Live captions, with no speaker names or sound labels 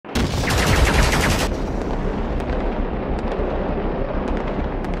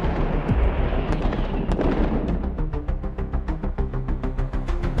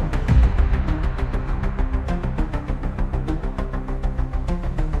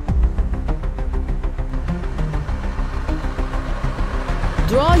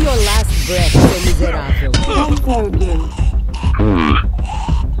Draw your last breath, miserable.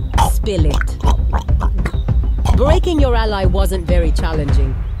 Spill it. Breaking your ally wasn't very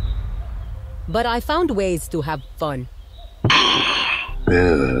challenging. But I found ways to have fun.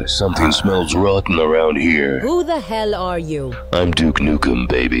 Something smells rotten around here. Who the hell are you? I'm Duke Nukem,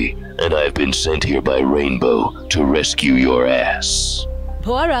 baby, and I've been sent here by Rainbow to rescue your ass.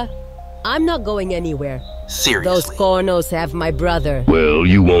 Pora, I'm not going anywhere. Seriously? Those cornos have my brother. Well,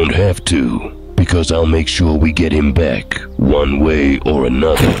 you won't have to, because I'll make sure we get him back, one way or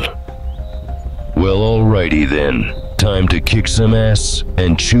another. Well, alrighty then. Time to kick some ass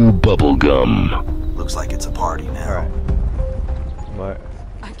and chew bubble gum. Looks like it's a party now. Alright.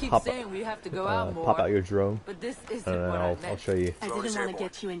 I keep saying we have to go out more. Pop out your drone. But this isn't And then what I'll show you. I didn't want to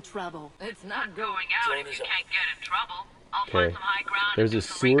get you in trouble. It's not going out if you can't get in trouble. I'll Okay. find some high ground. There's a and do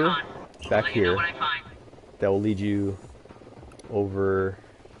some sewer recon. back Let you know here what I find. that will lead you over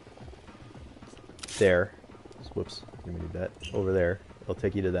there. Whoops, let me do that. Over there. It'll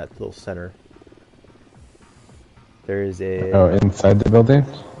take you to that little center. There is a... Oh, inside the building?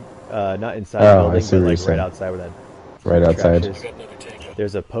 Not inside the building, but like right outside where that... Right outside. Is.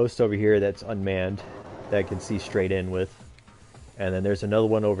 There's a post over here that's unmanned that I can see straight in with. And then there's another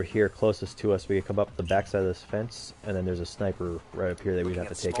one over here closest to us. We can come up the backside of this fence, and then there's a sniper right up here that we'd have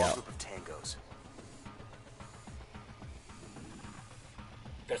to take out. Group of tangos.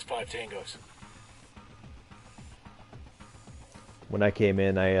 That's 5 tangos. When I came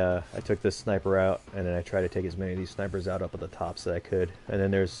in, I took this sniper out, and then I tried to take as many of these snipers out up at the tops that I could. And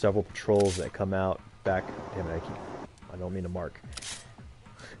then there's several patrols that come out back. Damn it, I don't mean to mark.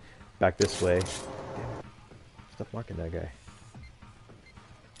 Back this way. Damn it. Stop marking that guy.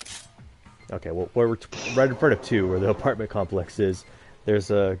 Okay, well, we're right in front of 2, where the apartment complex is.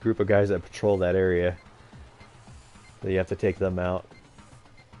 There's a group of guys that patrol that area. So you have to take them out.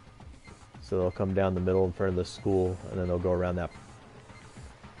 So they'll come down the middle in front of the school, and then they'll go around that.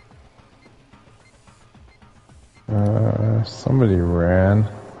 Somebody ran.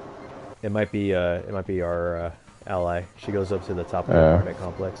 It might be our ally. She goes up to the top of the apartment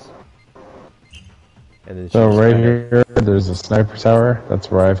complex. And then So right here, there's a sniper tower. That's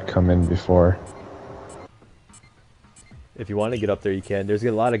where I've come in before. If you want to get up there, you can. There's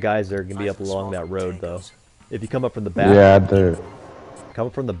a lot of guys that are going to be up along that road, though. If you come up from the back... Yeah, they're... Come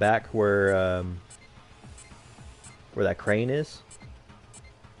from the back where that crane is.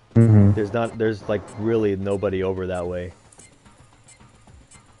 Mm-hmm. There's like really nobody over that way.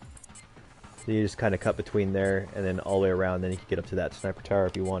 So you just kind of cut between there and then all the way around. Then you can get up to that sniper tower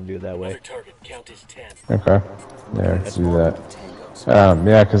if you want to do it that way. Target count is 10. Okay. Yeah, let's do that.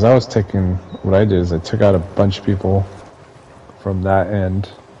 Yeah, because I was taking... What I did is I took out a bunch of people from that end.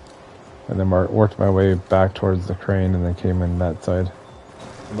 And then worked my way back towards the crane and then came in that side.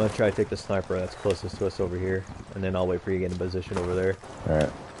 I'm going to try to take the sniper that's closest to us over here. And then I'll wait for you to get in position over there.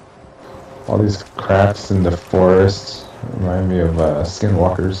 Alright. All these cracks in the forest remind me of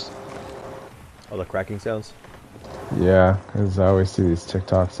skinwalkers. Oh, the cracking sounds? Yeah, because I always see these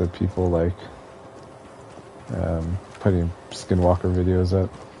TikToks of people like putting skinwalker videos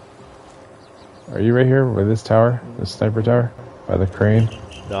up. Are you right here with this tower? The sniper tower? By the crane?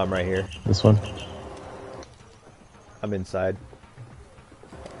 No, I'm right here. This one? I'm inside.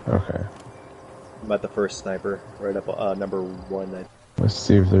 Okay. I'm at the first sniper, right up number 1. Let's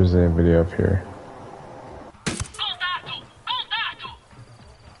see if there's a video up here.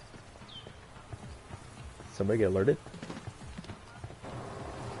 Somebody get alerted?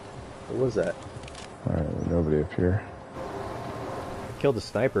 What was that? Alright, nobody up here. I killed the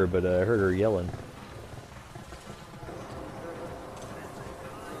sniper, but I heard her yelling.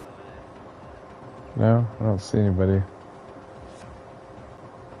 No, I don't see anybody.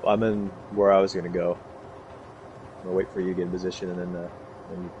 Well, I'm in where I was going to go. I'm going to wait for you to get in position and then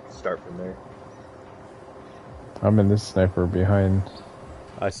you start from there. I'm in this sniper behind.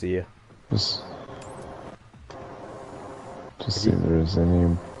 I see you. Just see if there's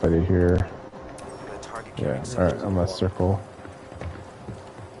anybody here. Yeah, alright, I'm gonna circle.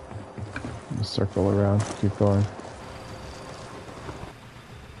 Circle around, keep going.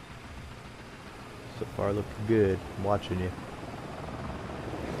 So far looking good. I'm watching you.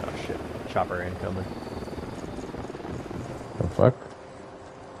 Oh shit, chopper incoming. The fuck?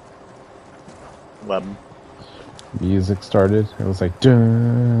 Web. Music started. It was like,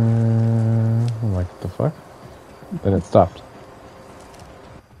 dun. I'm like, what the fuck? Then it stopped.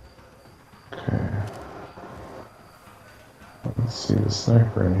 Okay. Let's see the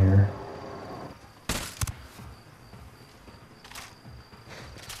sniper in here.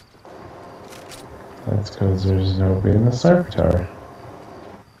 That's because there's nobody in the sniper tower.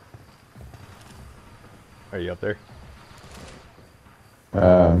 Are you up there?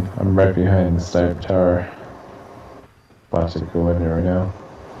 I'm right behind the sniper tower. About to go in there right now.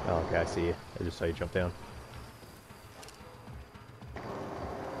 Oh, okay, I see you. I just saw you jump down.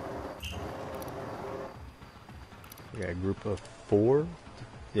 We got a group of 4.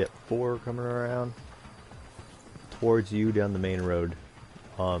 Yep, 4 coming around towards you down the main road,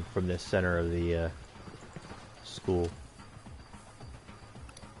 from the center of the school.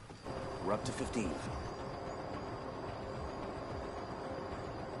 We're up to 15.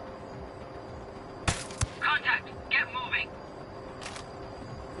 Contact! Get moving!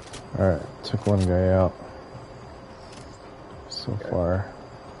 Alright, took one guy out. So far.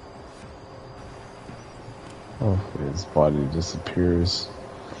 Hopefully his body disappears.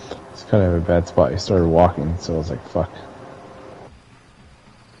 It's kind of a bad spot. He started walking, so I was like, fuck.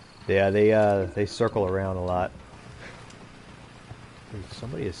 Yeah, they circle around a lot.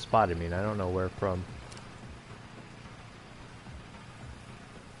 Somebody has spotted me, and I don't know where from.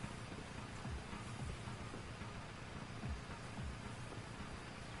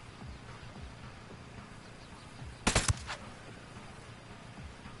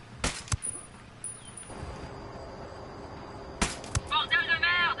 Bordel de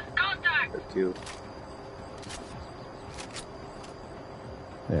merde! Contact! 2.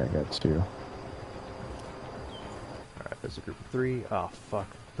 Yeah, I got 2. Alright, there's a group of 3. Oh, fuck.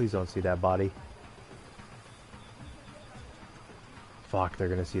 Please don't see that body. Fuck, they're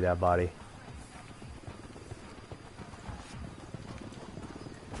gonna see that body.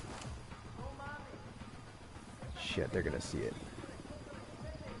 Shit, they're gonna see it.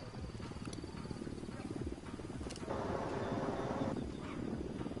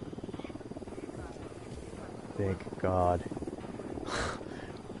 Thank God.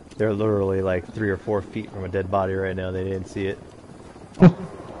 They're literally like 3 or 4 feet from a dead body right now. They didn't see it.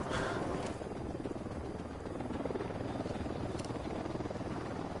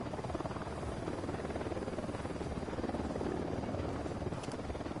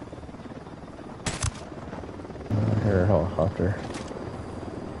 Here, helicopter.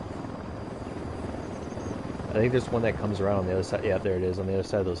 I think there's one that comes around on the other side. Yeah, there it is, on the other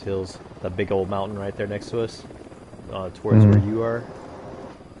side of those hills. That big old mountain right there next to us. Towards where you are.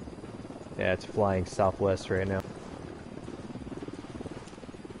 Yeah, it's flying southwest right now.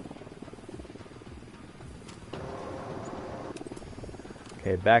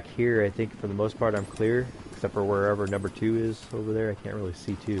 Okay, back here, I think for the most part I'm clear. Except for wherever number 2 is over there. I can't really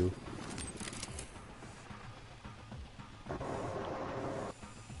see 2.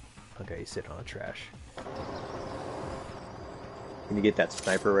 Okay, he's sitting on trash. Can you get that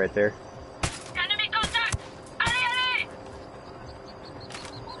sniper right there? Enemy contact! Allez, allez!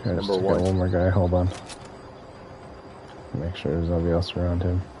 Here, I just Number took out 1. one more guy. Hold on. Make sure there's nobody else around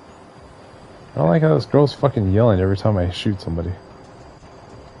him. I don't like how this girl's fucking yelling every time I shoot somebody.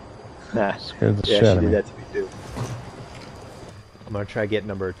 Nah. Scared the Yeah, shit out she of did me. that to me too. I'm gonna try to get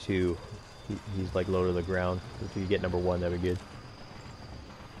number 2. He's like low to the ground. If you get number 1, that'd be good.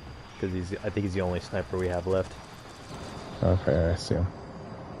 Because I think he's the only sniper we have left. Okay, I see him.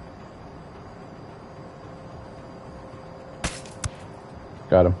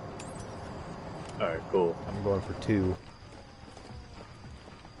 Got him. Alright, cool. I'm going for 2.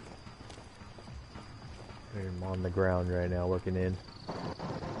 I'm on the ground right now, working in.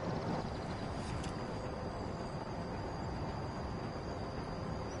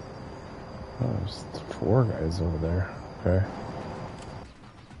 Oh, there's 4 guys over there. Okay.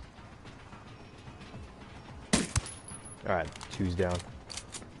 Alright, 2's down.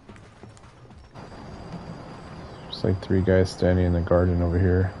 There's like 3 guys standing in the garden over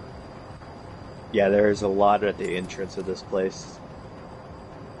here. Yeah, there's a lot at the entrance of this place.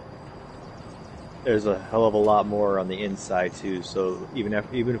 There's a hell of a lot more on the inside too, so even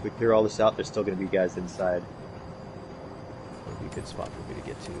if we clear all this out, there's still going to be guys inside. Would be a good spot for me to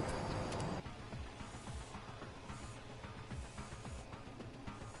get to.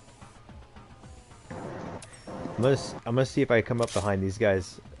 I'm gonna see if I come up behind these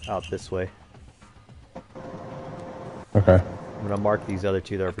guys out this way. Okay. I'm gonna mark these other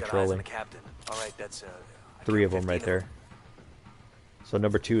 2 that are I've got eyes on patrolling. the captain. All right, that's 3 of them 15 right there. So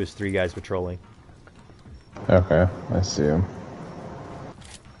number 2 is 3 guys patrolling. Okay, I see him.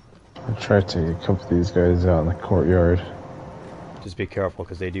 I tried to take a couple of these guys out in the courtyard. Just be careful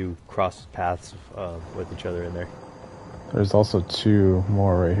because they do cross paths with each other in there. There's also 2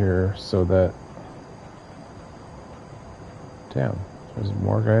 more right here, so that... Damn, there's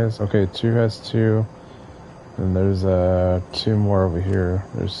more guys. Okay, 2 has 2. And there's 2 more over here.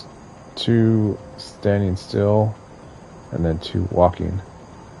 There's 2 standing still, and then 2 walking.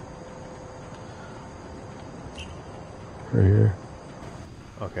 right here.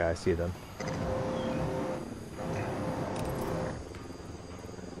 Okay, I see them.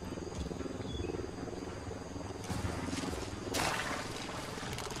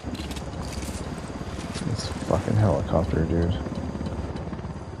 This fucking helicopter, dude.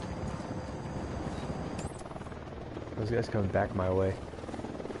 Those guys coming back my way.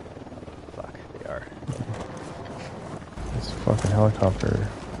 Fuck, they are. This fucking helicopter.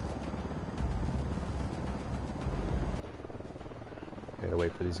 I gotta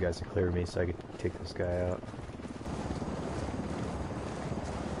wait for these guys to clear me so I can take this guy out.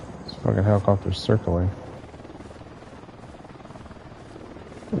 This fucking helicopter's circling.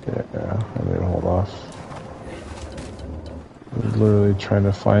 Yeah, I need to hold off. He's literally trying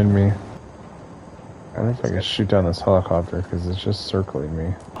to find me. I don't know if I can shoot down this helicopter because it's just circling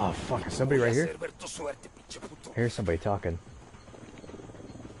me. Oh fuck, is somebody right here? I hear somebody talking.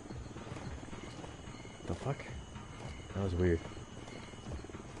 The fuck? That was weird.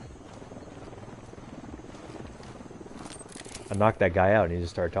 I knocked that guy out and he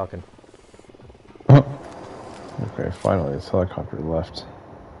just started talking. Okay, finally this helicopter left.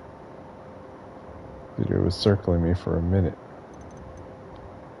 Dude, it was circling me for a minute.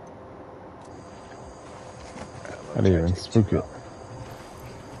 I didn't even spook it.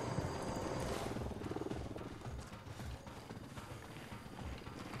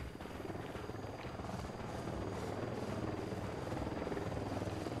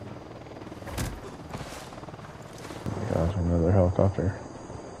 Gosh, another helicopter.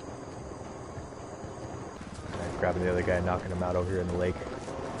 I'm grabbing the other guy, knocking him out over here in the lake.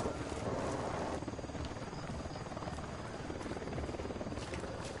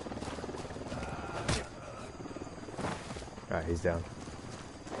 Alright, he's down.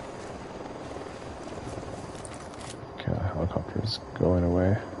 Okay, the helicopter's going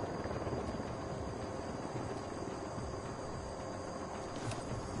away.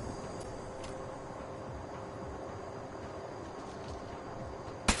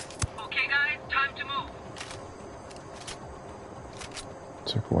 Okay, guys, time to move.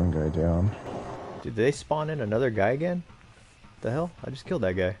 Took one guy down. Dude, did they spawn in another guy again? The hell? I just killed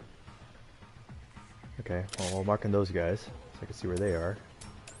that guy. Okay, well, we're marking those guys so I can see where they are.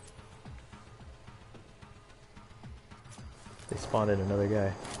 They spawned in another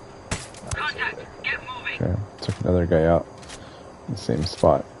guy. Contact, get moving. Okay, took another guy out in the same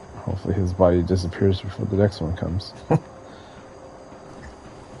spot. Hopefully his body disappears before the next one comes.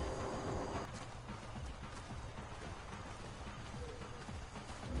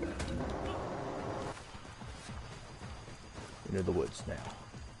 Into the woods now.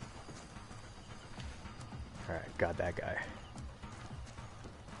 Alright, got that guy.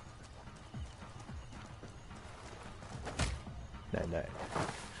 Night.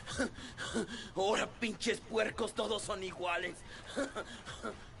 Ahora pinches puercos todos son iguales.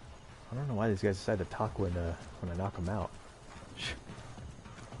 I don't know why these guys decide to talk when I knock them out.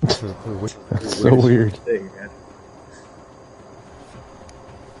 That's so weird. Alright,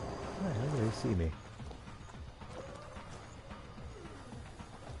 how do they see me?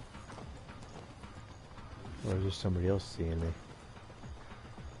 Or is there somebody else seeing me?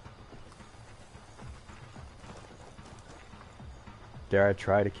 Dare I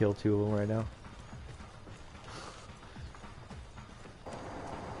try to kill two of them right now?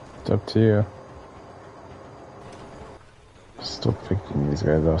 It's up to you. Still picking these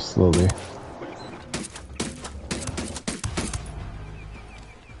guys off slowly.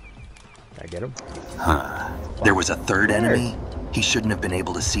 Did I get him? Huh. There was a third enemy? He shouldn't have been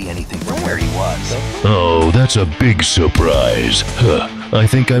able to see anything from where he was. Oh, that's a big surprise. Huh. I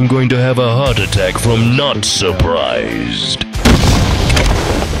think I'm going to have a heart attack from not surprised.